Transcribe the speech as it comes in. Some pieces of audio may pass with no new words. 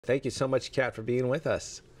Thank you so much, Kat, for being with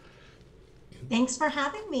us. Thanks for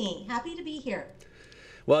having me. Happy to be here.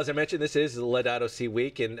 Well, as I mentioned, this is Laudato Si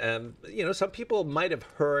week, and some people might have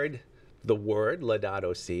heard the word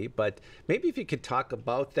Laudato Si, but maybe if you could talk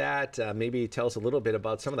about that, maybe tell us a little bit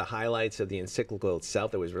about some of the highlights of the encyclical itself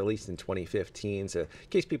that was released in 2015, so in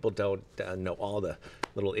case people don't know all the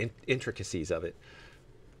little intricacies of it.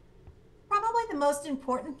 Probably the most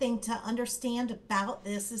important thing to understand about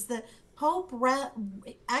this is that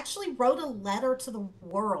actually wrote a letter to the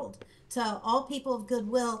world, to all people of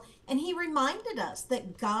goodwill, and he reminded us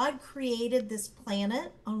that God created this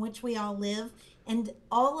planet on which we all live, and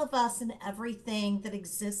all of us and everything that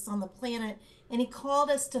exists on the planet, and he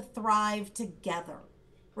called us to thrive together.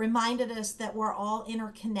 Reminded us that we're all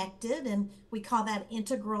interconnected, and we call that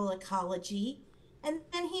integral ecology. And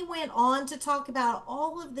then he went on to talk about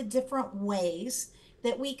all of the different ways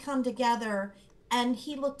that we come together. And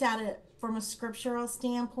he looked at it from a scriptural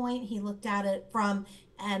standpoint, he looked at it from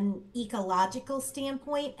an ecological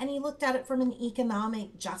standpoint, and he looked at it from an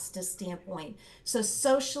economic justice standpoint. So,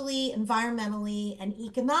 socially, environmentally, and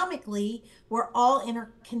economically, we're all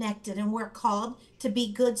interconnected and we're called to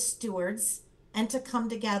be good stewards and to come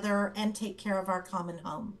together and take care of our common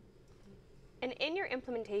home. And in your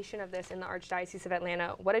implementation of this in the Archdiocese of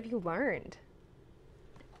Atlanta, what have you learned?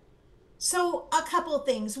 So, a couple of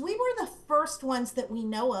things. We were the first ones that we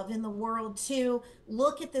know of in the world to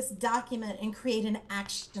look at this document and create an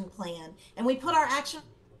action plan. And we put our action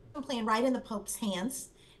plan right in the Pope's hands.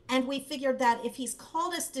 And we figured that if he's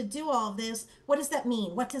called us to do all of this, what does that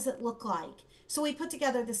mean? What does it look like? So, we put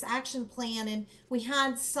together this action plan, and we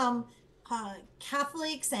had some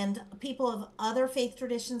Catholics and people of other faith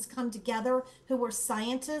traditions come together who were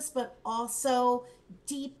scientists, but also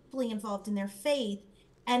deeply involved in their faith,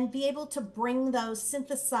 and be able to bring those,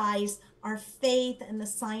 synthesize our faith and the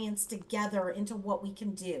science together into what we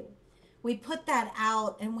can do. We put that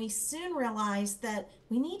out, and we soon realized that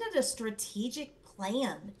we needed a strategic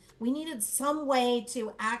plan. We needed some way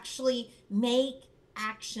to actually make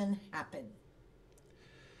action happen.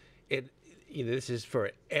 It This is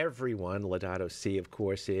for everyone. Laudato Si, of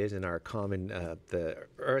course, is, and our common, the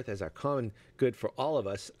earth as our common good for all of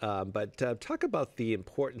us. But talk about the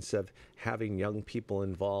importance of having young people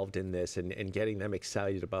involved in this, and getting them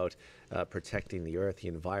excited about protecting the earth, the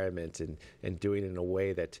environment, and doing it in a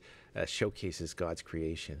way that showcases God's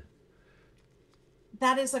creation.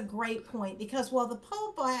 That is a great point, because, well, the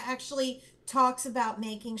Pope actually talks about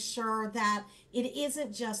making sure that it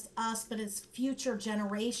isn't just us, but it's future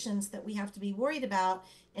generations that we have to be worried about.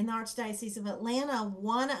 In the Archdiocese of Atlanta,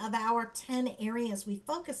 one of our 10 areas we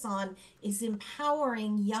focus on is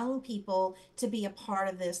empowering young people to be a part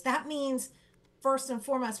of this. That means, first and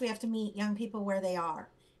foremost, we have to meet young people where they are.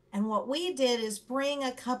 And what we did is bring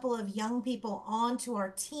a couple of young people onto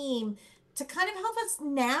our team to kind of help us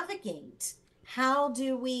navigate. How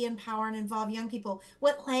do we empower and involve young people?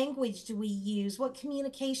 What language do we use? What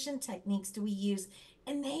communication techniques do we use?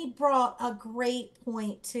 And they brought a great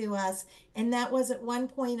point to us. And that was, at one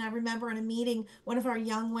point, I remember in a meeting, one of our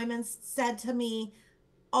young women said to me,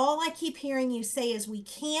 all I keep hearing you say is we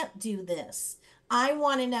can't do this. I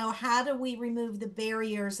want to know, how do we remove the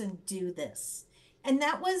barriers and do this? And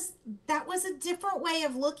that was a different way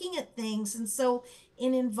of looking at things. And so,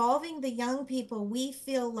 in involving the young people, we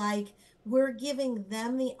feel like we're giving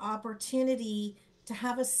them the opportunity to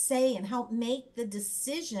have a say and help make the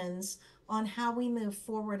decisions on how we move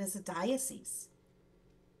forward as a diocese.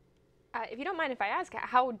 If you don't mind if I ask,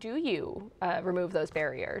 how do you remove those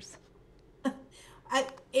barriers?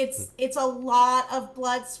 It's a lot of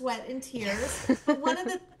blood, sweat, and tears. But one of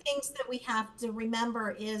the things that we have to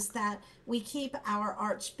remember is that we keep our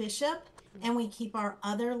archbishop and we keep our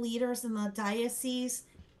other leaders in the diocese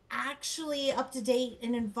actually up to date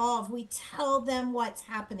and involved. We tell them what's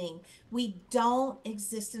happening. We don't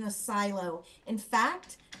exist in a silo. In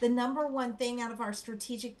fact, the number one thing out of our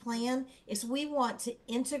strategic plan is we want to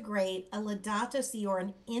integrate a Laudato Si, or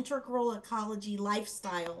an integral ecology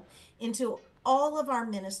lifestyle, into all of our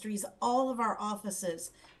ministries, all of our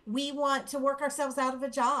offices. We want to work ourselves out of a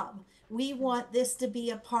job. We want this to be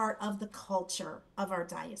a part of the culture of our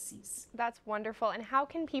diocese. That's wonderful. And how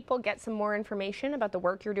can people get some more information about the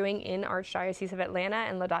work you're doing in Archdiocese of Atlanta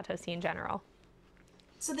and Laudato Si in general?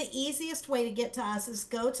 So the easiest way to get to us is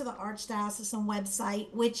go to the Archdiocesan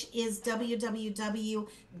website, which is www.archatl,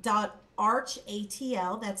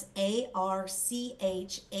 that's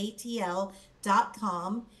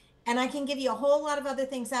archatl.com. And I can give you a whole lot of other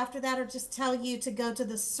things after that, or just tell you to go to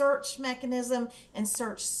the search mechanism and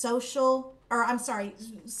search search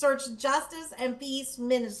Justice and Peace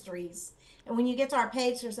Ministries. And when you get to our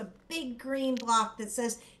page, there's a big green block that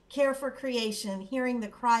says care for creation, hearing the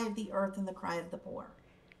cry of the earth and the cry of the poor.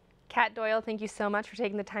 Kat Doyle, thank you so much for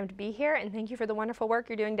taking the time to be here, and thank you for the wonderful work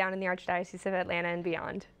you're doing down in the Archdiocese of Atlanta and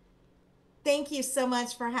beyond. Thank you so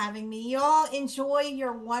much for having me. You all enjoy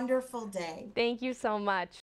your wonderful day. Thank you so much.